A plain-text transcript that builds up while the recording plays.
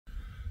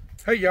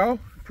Hey y'all,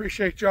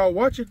 appreciate y'all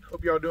watching.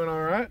 Hope y'all doing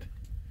all right.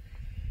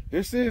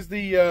 This is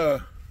the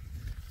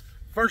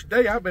first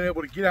day I've been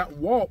able to get out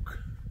and walk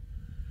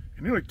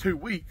in nearly 2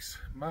 weeks.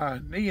 My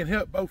knee and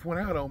hip both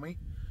went out on me,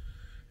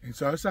 and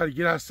so I decided to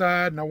get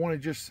outside, and I want to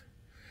just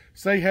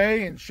say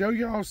hey and show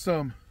y'all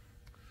some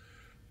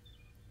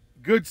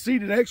good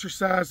seated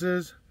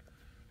exercises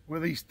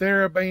with these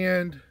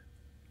theraband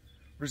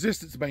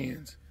resistance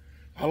bands.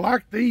 I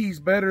like these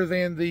better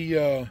than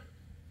the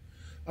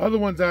other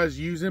ones I was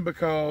using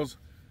because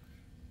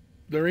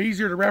they're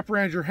easier to wrap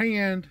around your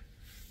hand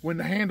when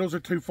the handles are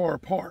too far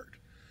apart.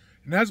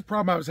 And that's the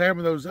problem I was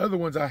having with those other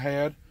ones I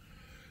had.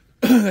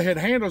 They had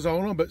handles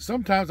on them, but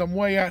sometimes I'm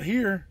way out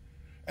here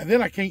and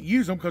then I can't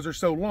use them because they're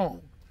so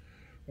long.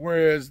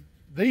 Whereas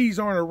these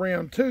aren't a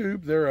round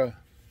tube, they're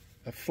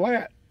a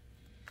flat.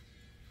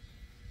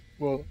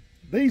 Well,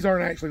 these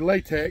aren't actually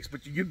latex,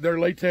 but you get their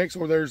latex,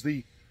 or there's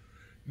the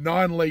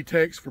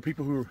non-latex for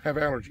people who have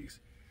allergies.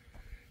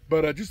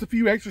 But just a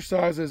few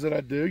exercises that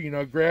I do, you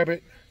know, grab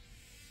it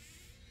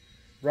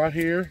right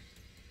here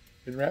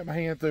and wrap my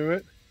hand through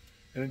it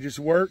and then just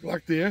work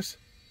like this.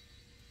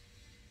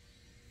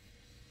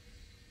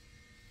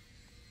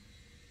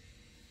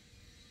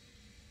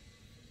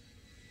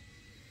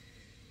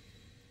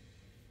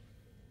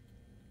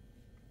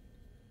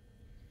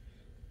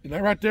 And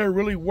that right there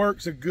really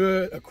works a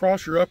good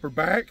across your upper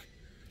back.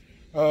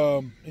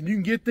 And you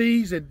can get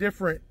these at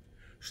different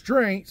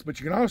strengths, but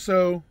you can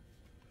also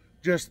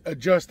just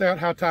adjust out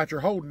how tight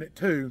you're holding it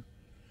too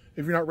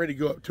if you're not ready to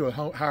go up to a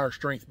higher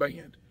strength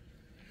band.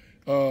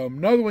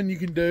 Another one you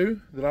can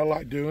do that I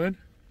like doing,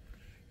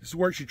 this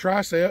works your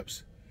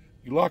triceps.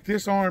 You lock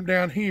this arm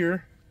down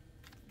here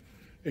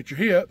at your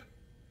hip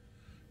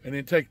and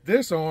then take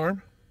this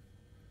arm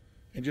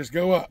and just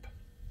go up,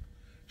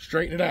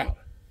 straighten it out.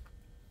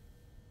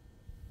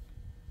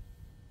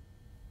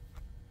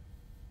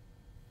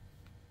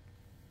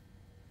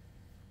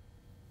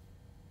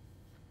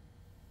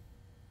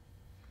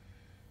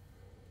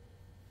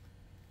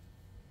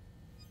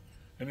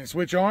 And then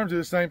switch arms, do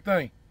the same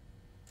thing.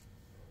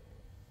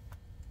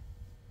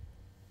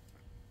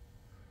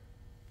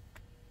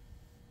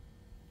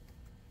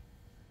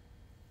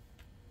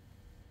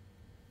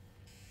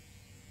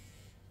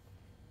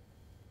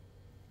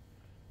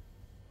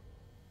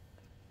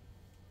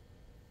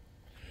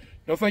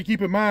 Another thing to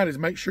keep in mind is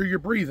make sure you're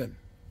breathing.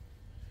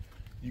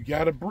 You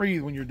got to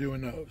breathe when you're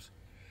doing those.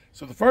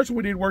 So the first one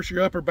we did works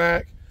your upper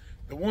back.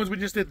 The ones we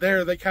just did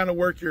there, they kind of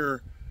work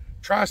your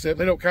tricep.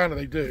 They don't kind of,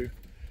 they do.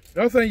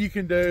 Another thing you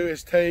can do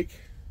is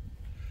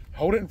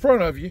hold it in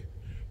front of you,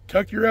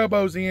 tuck your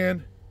elbows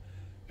in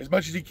as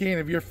much as you can.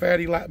 If you're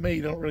fatty like me,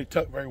 you don't really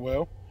tuck very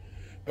well.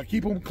 But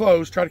keep them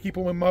closed. Try to keep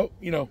them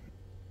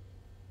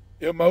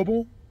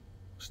immobile,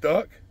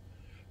 stuck.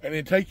 And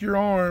then take your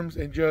arms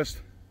and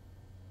just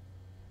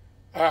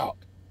out.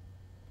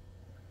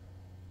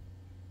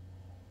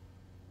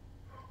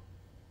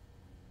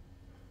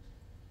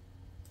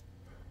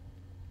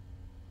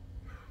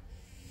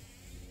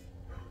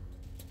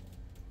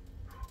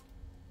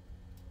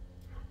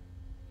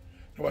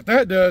 And what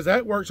that does,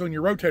 that works on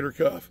your rotator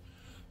cuff.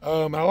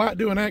 I like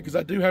doing that because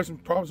I do have some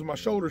problems with my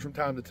shoulders from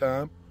time to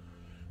time.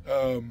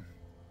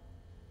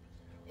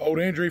 Old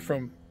injury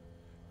from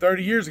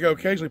 30 years ago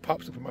occasionally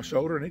pops up in my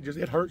shoulder, and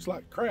it hurts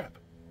like crap.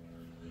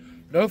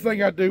 Another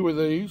thing I do with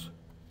these,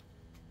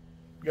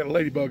 got a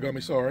ladybug on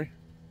me, sorry,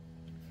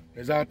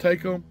 is I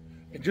take them,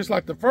 and just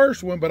like the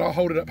first one, but I'll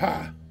hold it up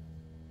high.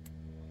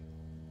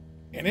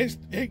 And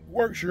it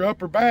works your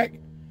upper back,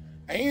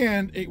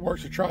 and it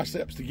works your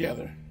triceps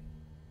together.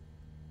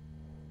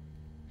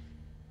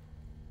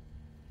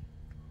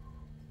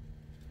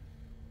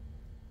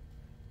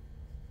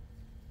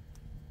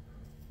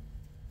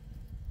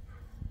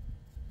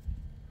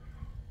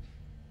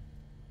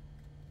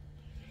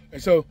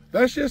 And so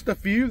that's just a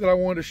few that I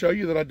wanted to show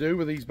you that I do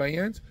with these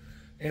bands.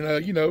 And,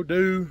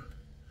 do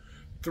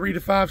 3 to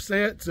 5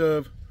 sets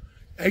of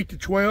 8 to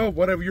 12,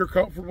 whatever you're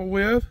comfortable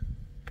with.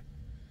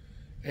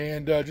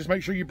 And just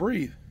make sure you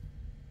breathe.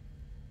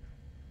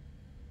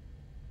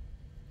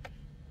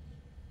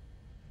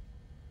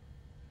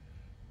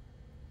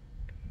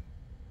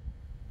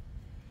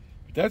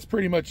 But that's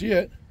pretty much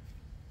it.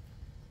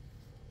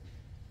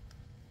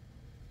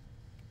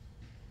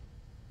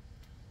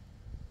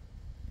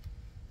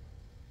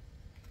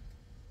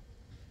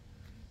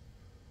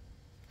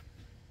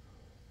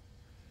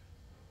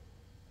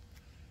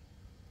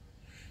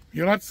 If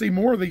you'd like to see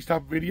more of these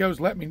type of videos,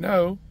 let me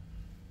know.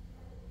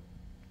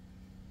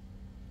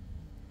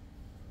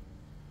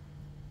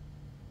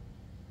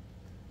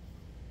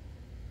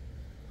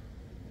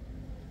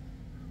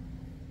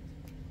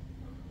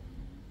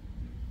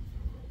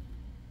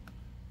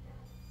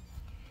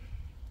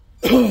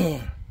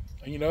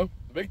 The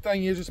big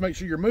thing is just make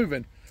sure you're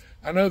moving.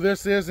 I know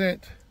this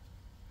isn't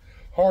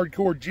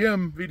hardcore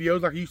gym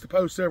videos like I used to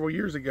post several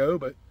years ago,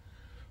 but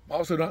I'm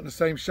also not in the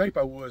same shape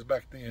I was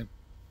back then.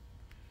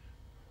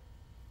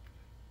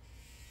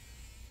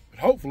 But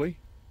hopefully,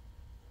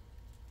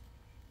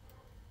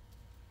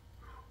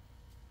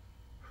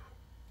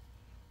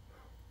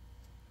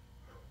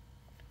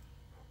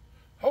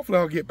 hopefully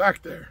I'll get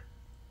back there.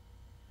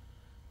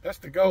 That's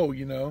the goal,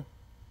 you know.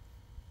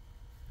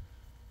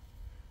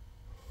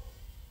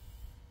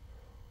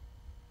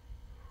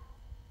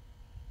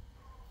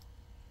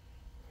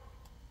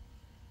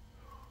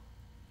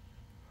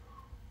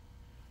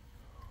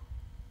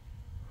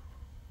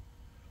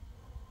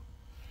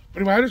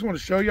 But anyway, I just want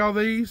to show y'all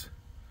these.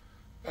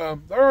 There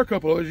are a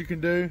couple others you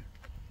can do.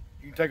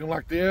 You can take them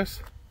like this,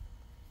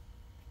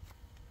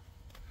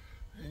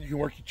 and you can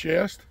work your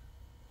chest.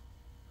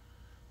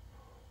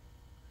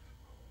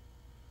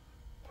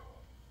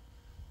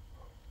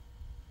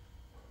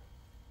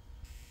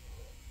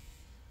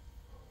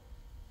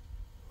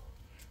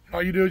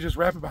 All you do is just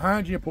wrap it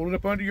behind you and pull it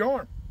up under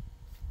your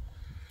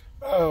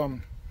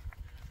arm.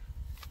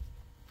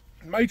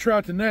 May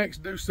try to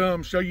next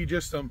show you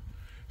just some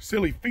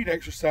silly feet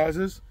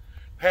exercises.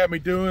 Had me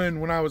doing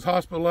when I was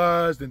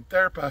hospitalized and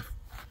therapy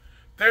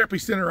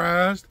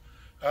centerized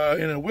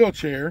in a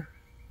wheelchair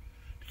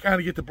to kind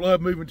of get the blood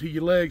moving to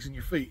your legs and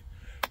your feet.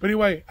 But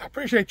anyway, I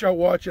appreciate y'all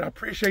watching. I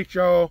appreciate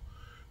y'all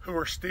who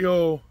are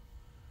still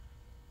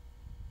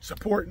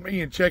supporting me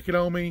and checking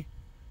on me.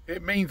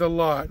 It means a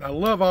lot. And I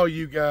love all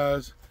you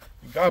guys.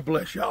 And God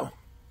bless y'all.